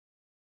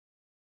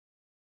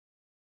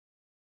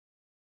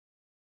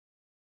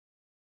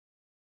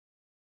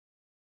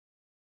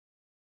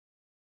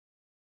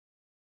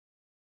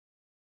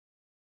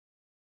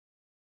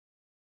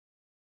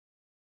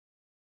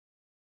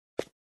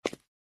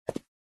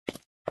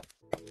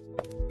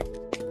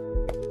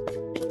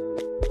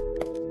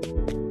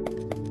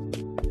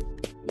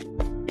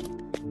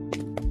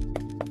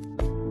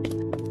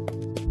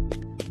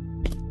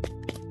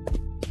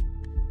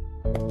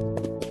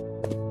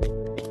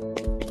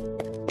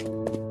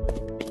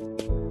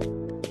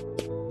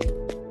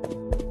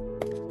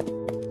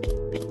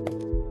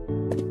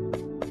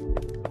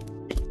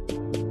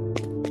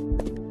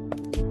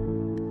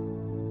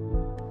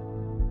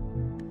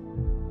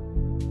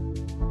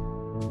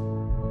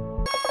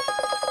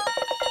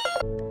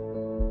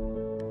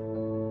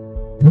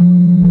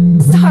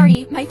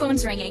my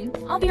phone's ringing.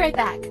 I'll be right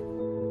back.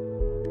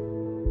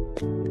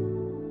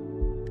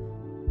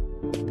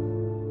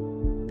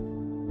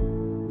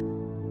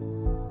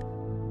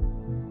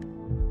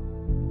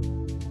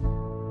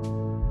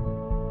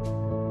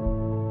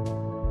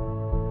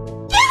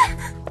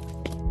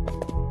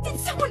 Did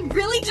someone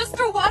really just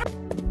throw water?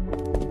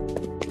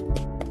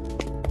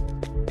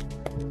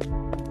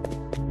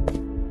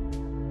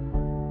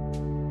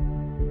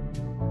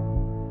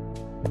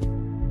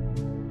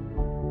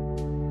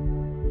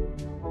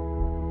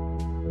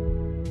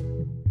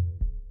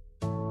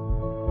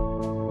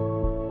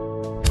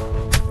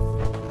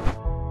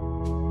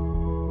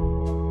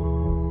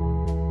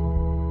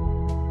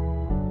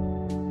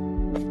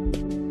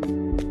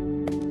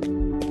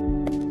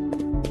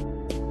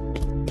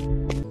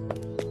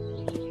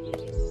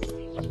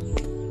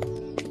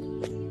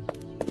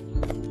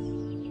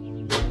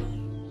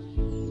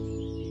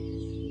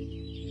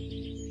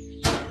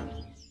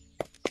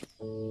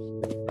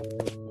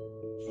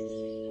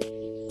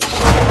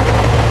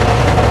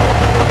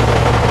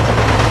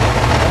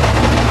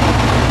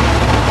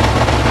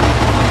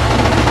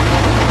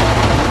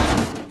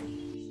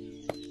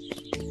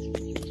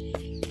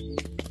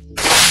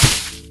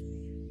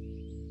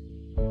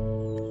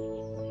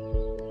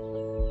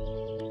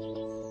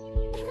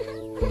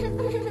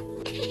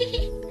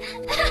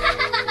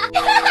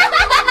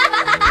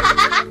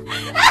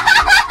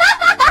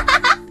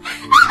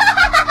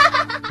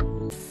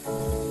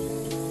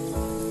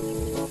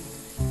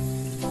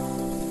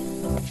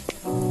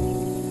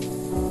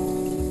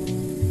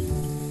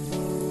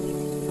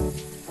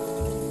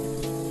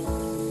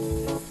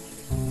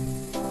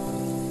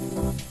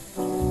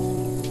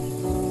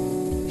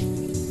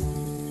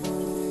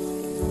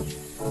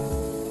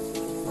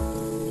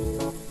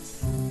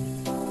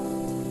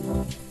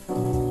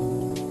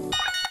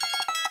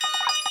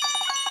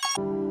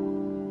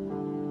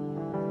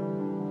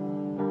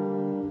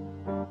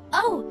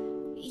 Oh,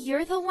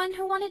 you're the one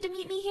who wanted to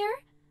meet me here?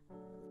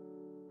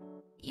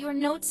 Your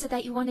note said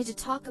that you wanted to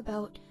talk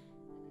about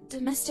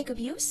domestic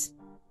abuse?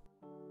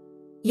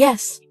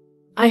 Yes,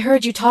 I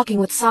heard you talking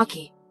with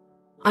Saki.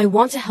 I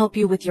want to help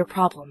you with your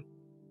problem.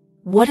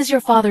 What is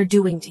your father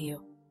doing to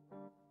you?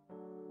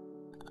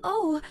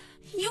 Oh,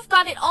 you've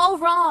got it all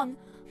wrong.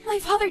 My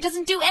father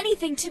doesn't do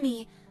anything to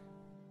me.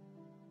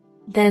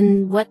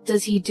 Then what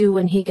does he do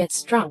when he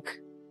gets drunk?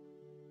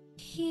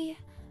 He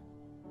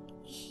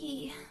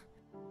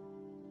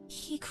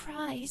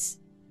cries.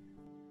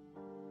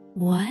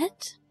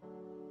 What?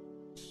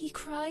 He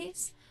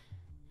cries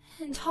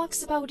and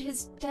talks about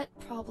his debt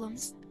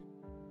problems.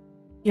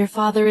 Your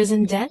father is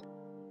in debt?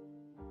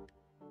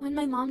 When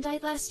my mom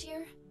died last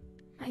year,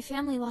 my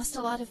family lost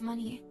a lot of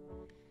money.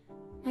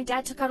 My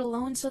dad took out a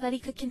loan so that he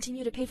could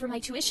continue to pay for my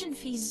tuition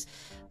fees,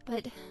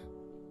 but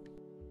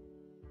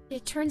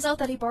it turns out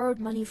that he borrowed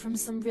money from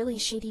some really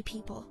shady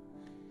people.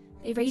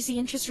 They raise the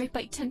interest rate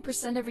by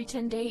 10% every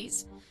 10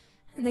 days,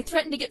 and they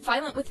threaten to get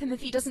violent with him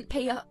if he doesn't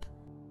pay up.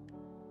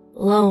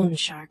 Loan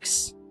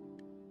sharks.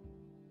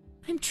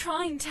 I'm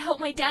trying to help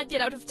my dad get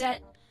out of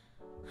debt.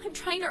 I'm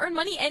trying to earn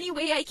money any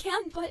way I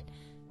can, but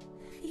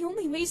the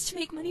only ways to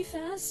make money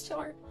fast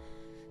are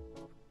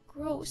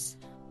gross.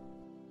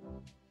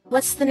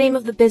 What's the name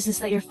of the business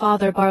that your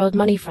father borrowed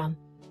money from?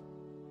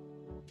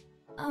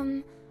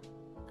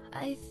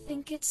 I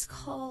think it's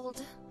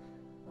called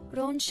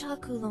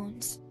Ronshaku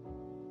loans.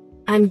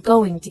 I'm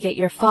going to get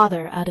your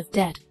father out of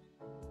debt.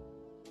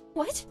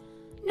 What?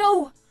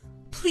 No!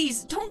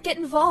 Please, don't get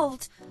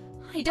involved.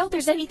 I doubt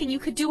there's anything you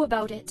could do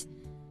about it.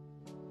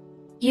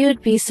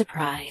 You'd be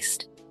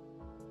surprised.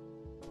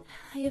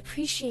 I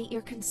appreciate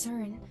your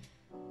concern,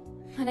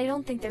 but I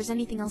don't think there's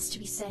anything else to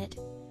be said.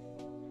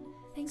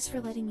 Thanks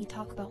for letting me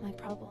talk about my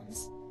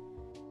problems.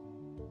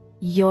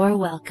 You're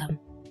welcome.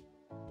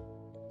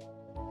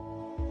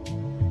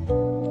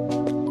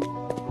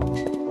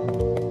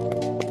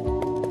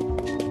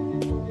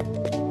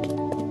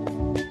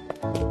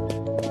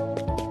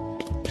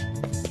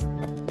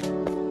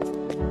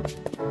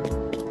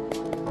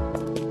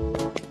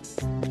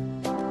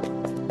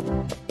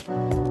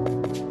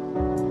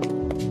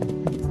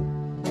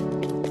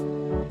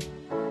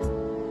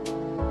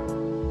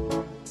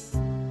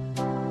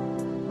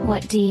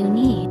 What do you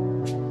need?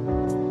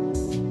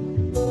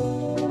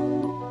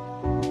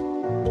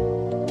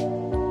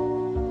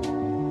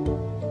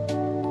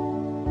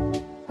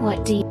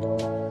 What do you...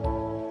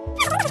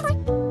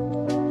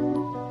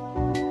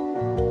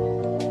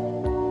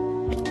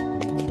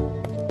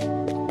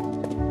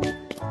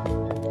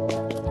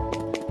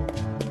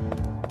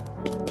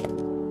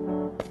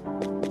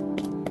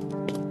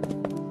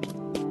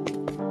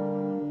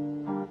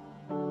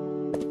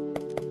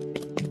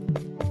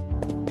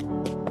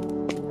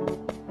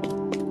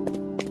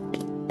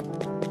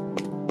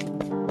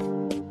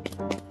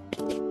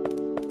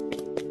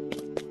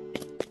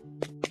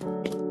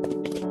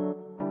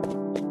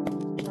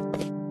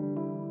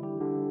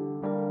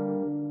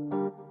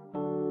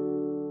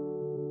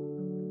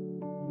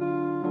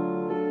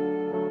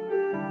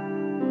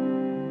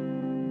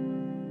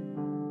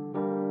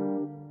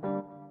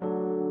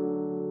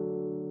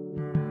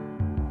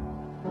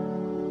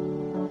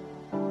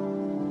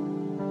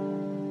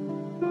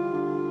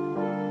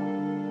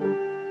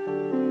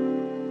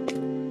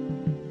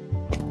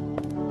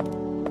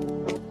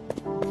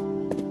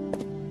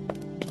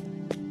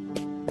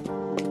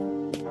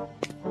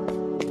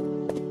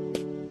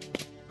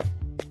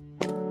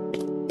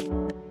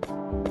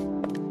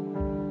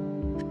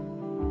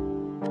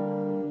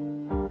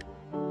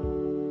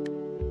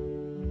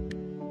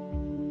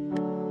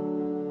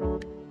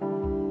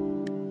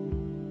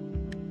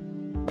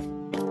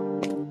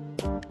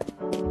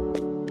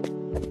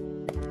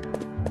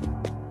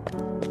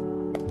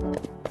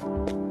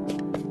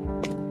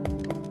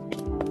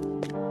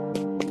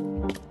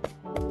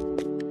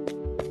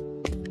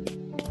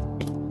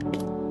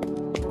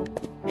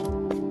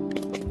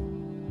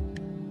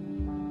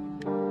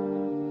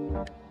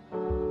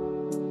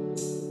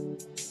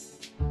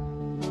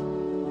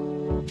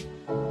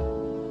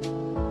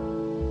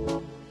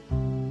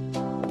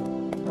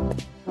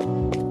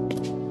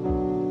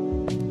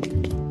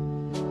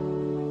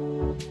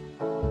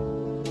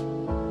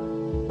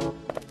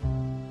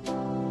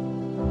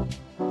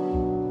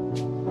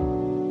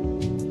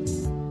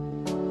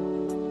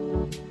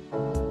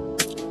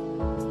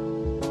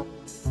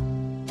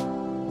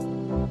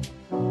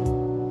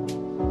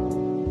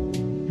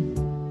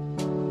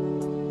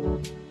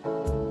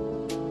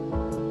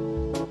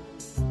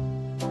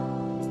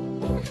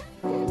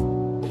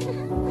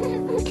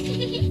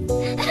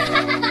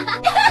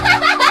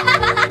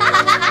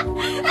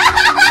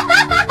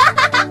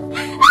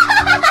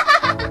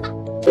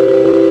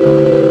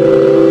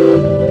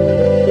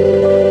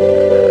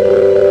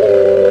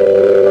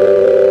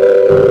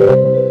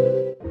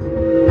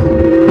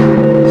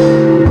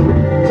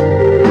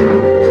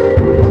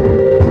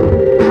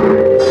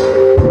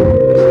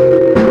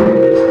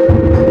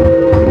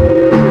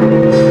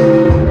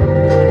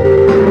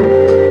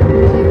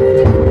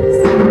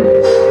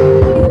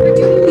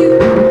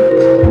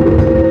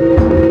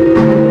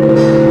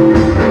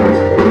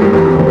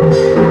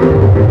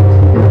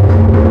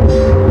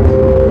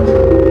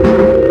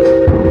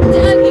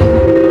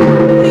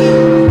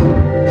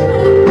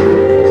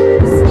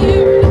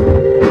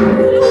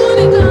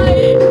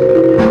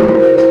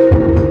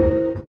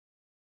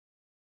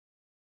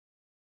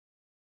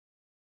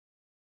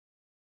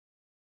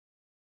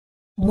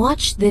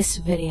 Watch this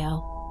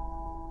video.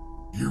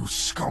 You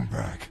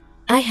scumbag.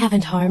 I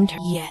haven't harmed her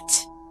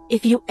yet.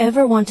 If you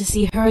ever want to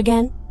see her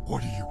again,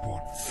 What do you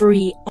want?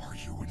 free Are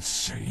you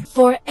insane?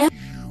 forever.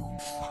 You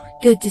fight.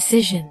 Good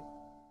decision.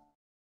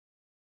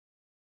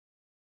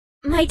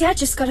 My dad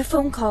just got a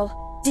phone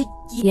call.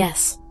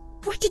 Yes.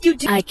 What did you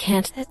do? I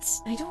can't.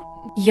 I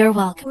don't... You're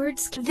welcome.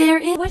 Words... There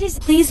is... What is...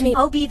 Please me.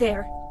 I'll be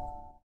there.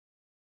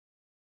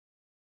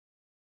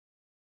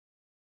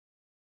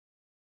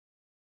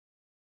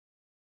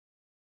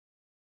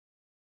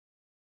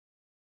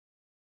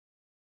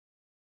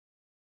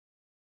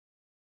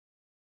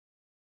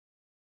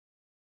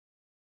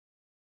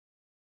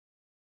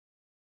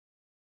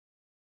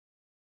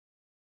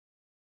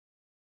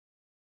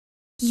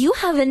 You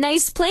have a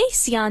nice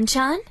place,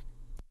 Yan-chan.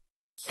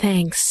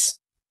 Thanks.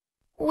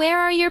 Where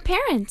are your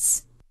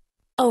parents?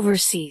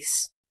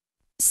 Overseas.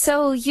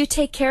 So you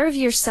take care of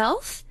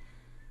yourself?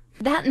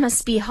 That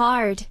must be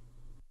hard.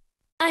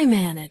 I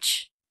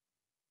manage.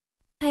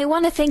 I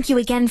want to thank you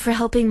again for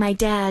helping my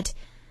dad.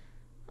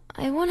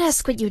 I won't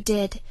ask what you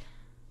did.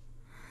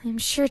 I'm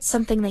sure it's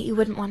something that you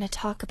wouldn't want to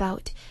talk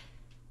about.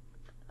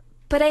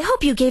 But I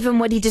hope you gave him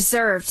what he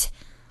deserved.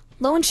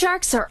 Loan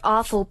sharks are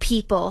awful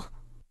people.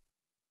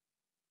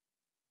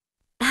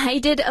 I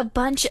did a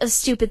bunch of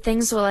stupid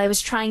things while I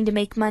was trying to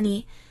make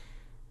money.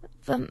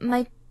 But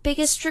my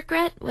biggest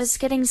regret was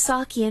getting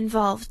Saki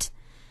involved.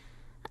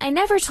 I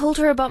never told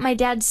her about my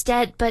dad's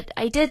debt, but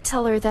I did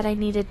tell her that I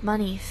needed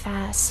money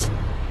fast.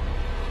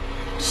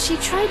 She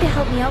tried to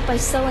help me out by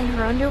selling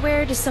her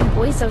underwear to some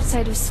boys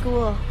outside of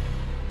school.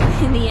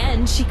 In the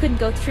end, she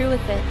couldn't go through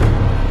with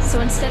it. So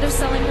instead of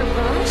selling her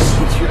bra,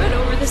 she threw it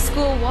over the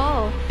school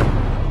wall.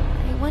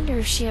 I wonder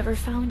if she ever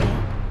found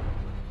it.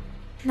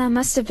 That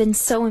must have been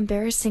so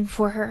embarrassing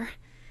for her.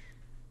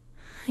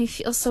 I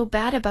feel so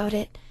bad about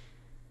it.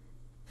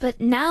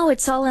 But now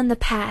it's all in the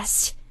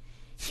past.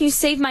 You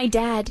saved my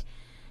dad,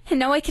 and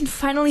now I can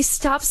finally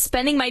stop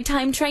spending my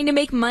time trying to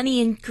make money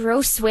in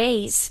gross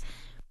ways.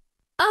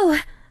 Oh,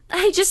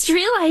 I just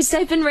realized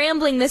I've been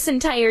rambling this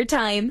entire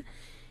time.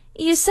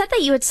 You said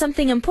that you had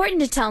something important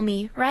to tell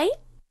me, right?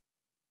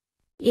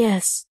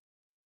 Yes.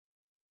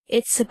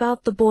 It's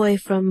about the boy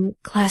from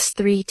class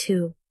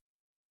 3-2.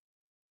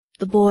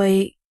 The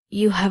boy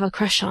you have a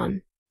crush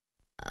on.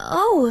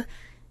 Oh,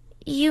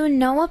 you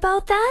know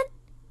about that?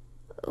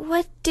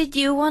 What did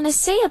you want to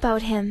say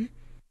about him?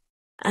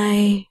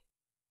 I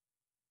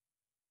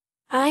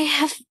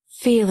have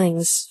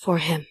feelings for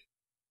him.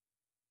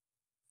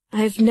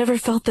 I've never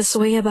felt this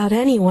way about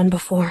anyone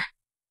before.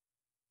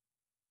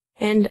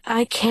 And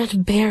I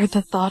can't bear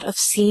the thought of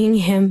seeing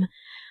him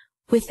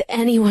with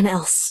anyone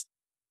else.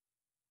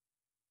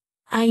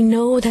 I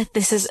know that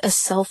this is a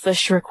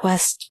selfish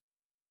request,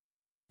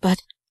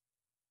 but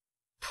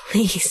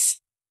please,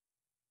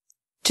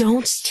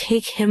 don't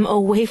take him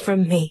away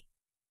from me.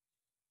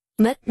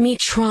 Let me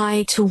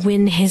try to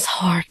win his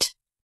heart.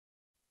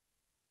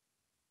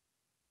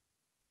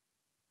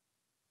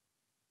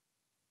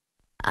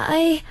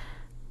 I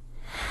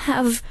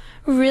have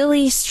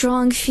really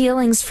strong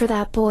feelings for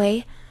that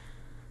boy.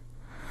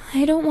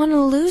 I don't want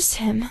to lose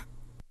him.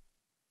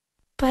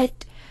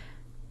 But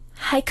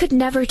I could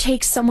never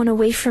take someone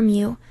away from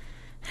you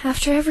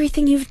after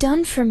everything you've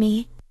done for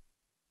me.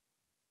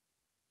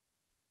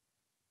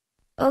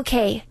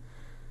 Okay,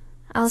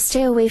 I'll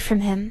stay away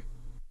from him.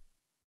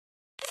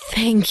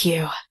 Thank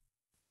you.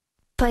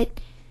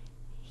 But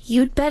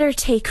you'd better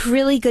take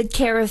really good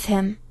care of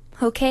him,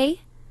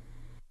 okay?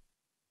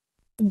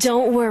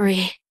 Don't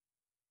worry.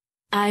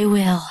 I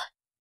will.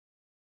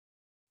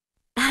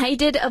 I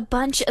did a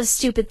bunch of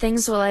stupid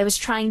things while I was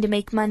trying to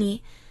make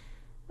money.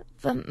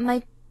 But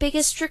my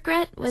biggest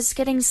regret was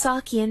getting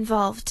Saki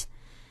involved.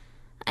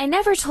 I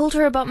never told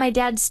her about my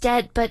dad's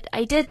debt, but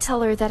I did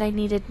tell her that I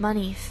needed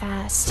money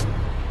fast.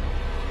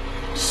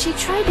 She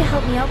tried to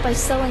help me out by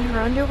selling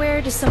her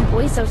underwear to some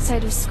boys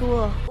outside of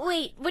school.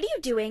 Wait, what are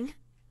you doing?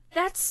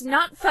 That's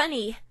not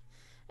funny.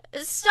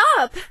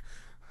 Stop!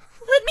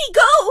 Let me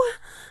go!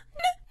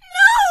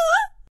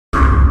 No!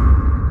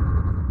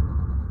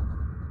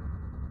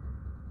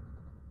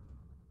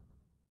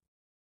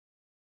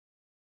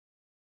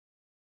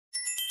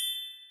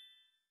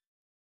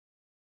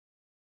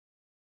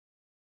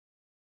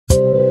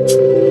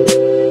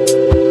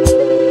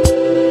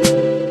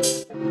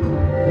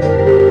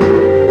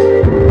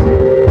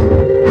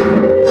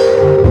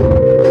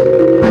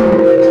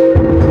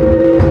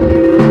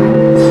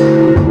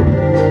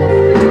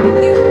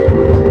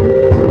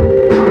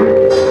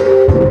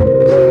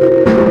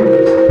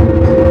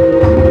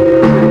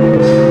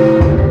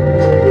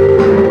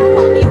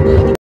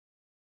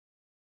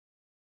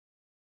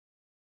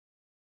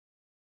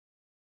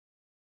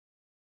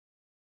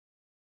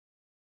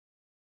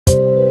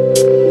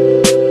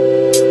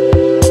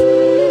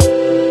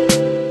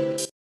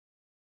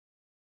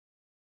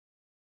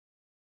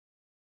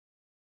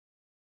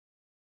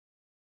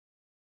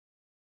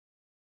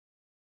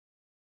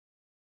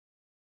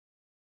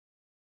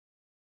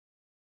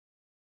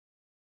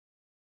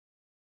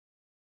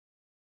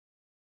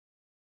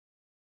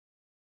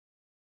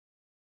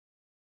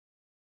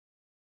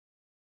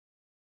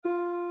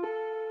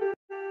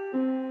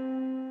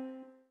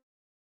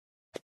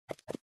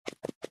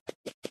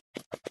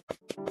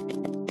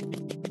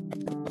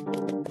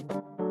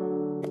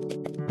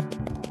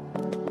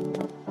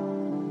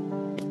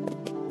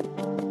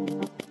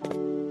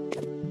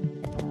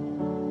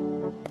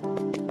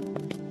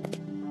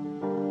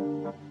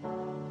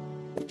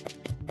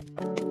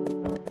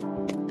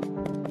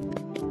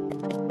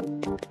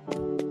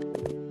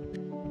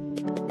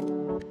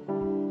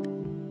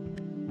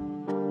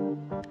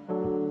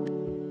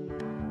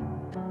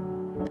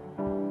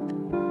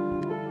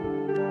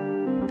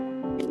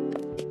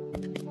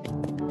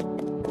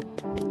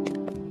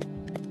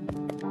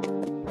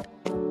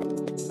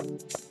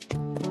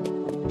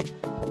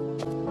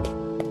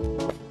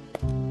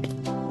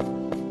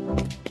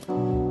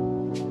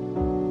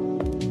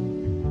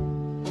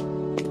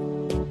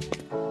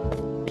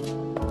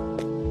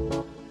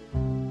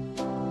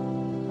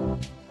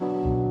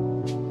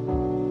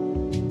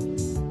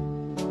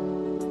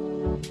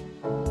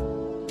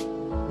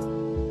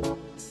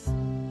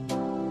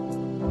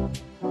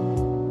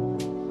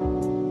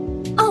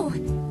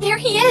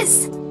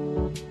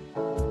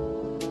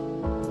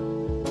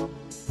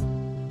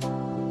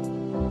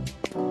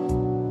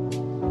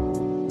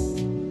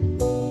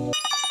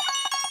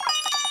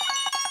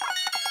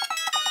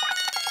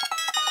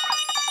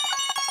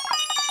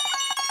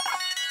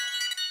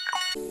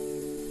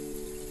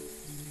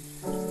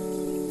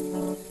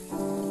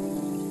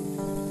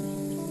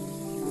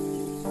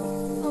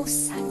 Oh,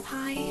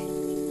 Senpai.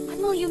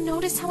 When will you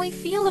notice how I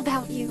feel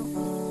about you?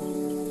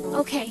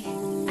 Okay,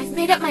 I've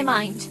made up my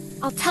mind.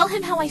 I'll tell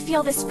him how I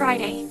feel this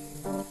Friday.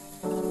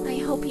 I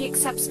hope he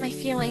accepts my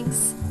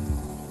feelings.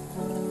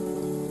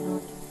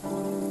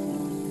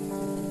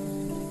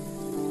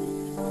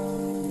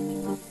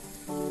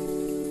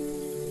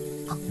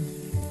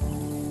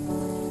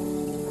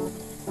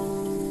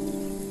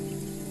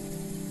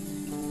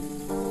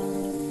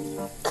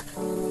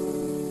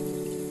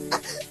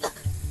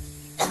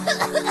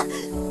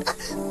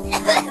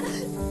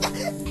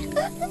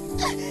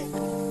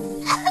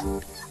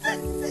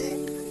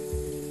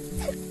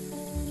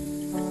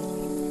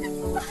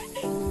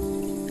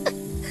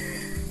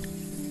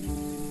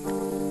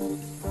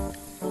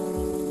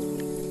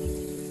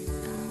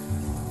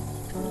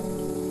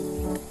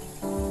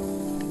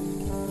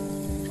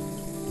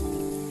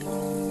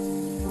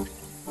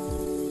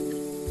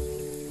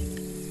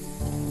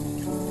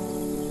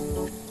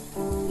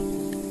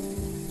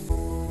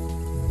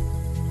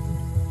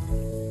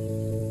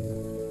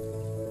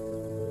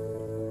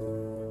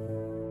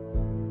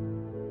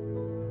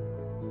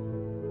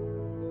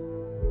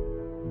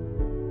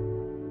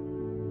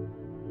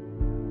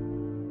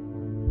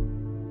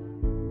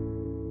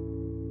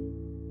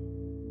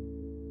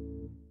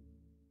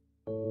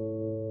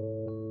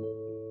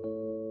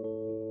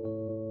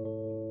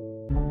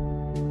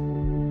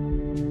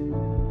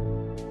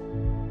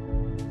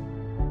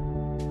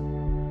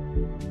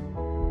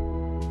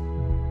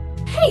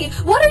 Hey,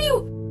 what are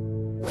you...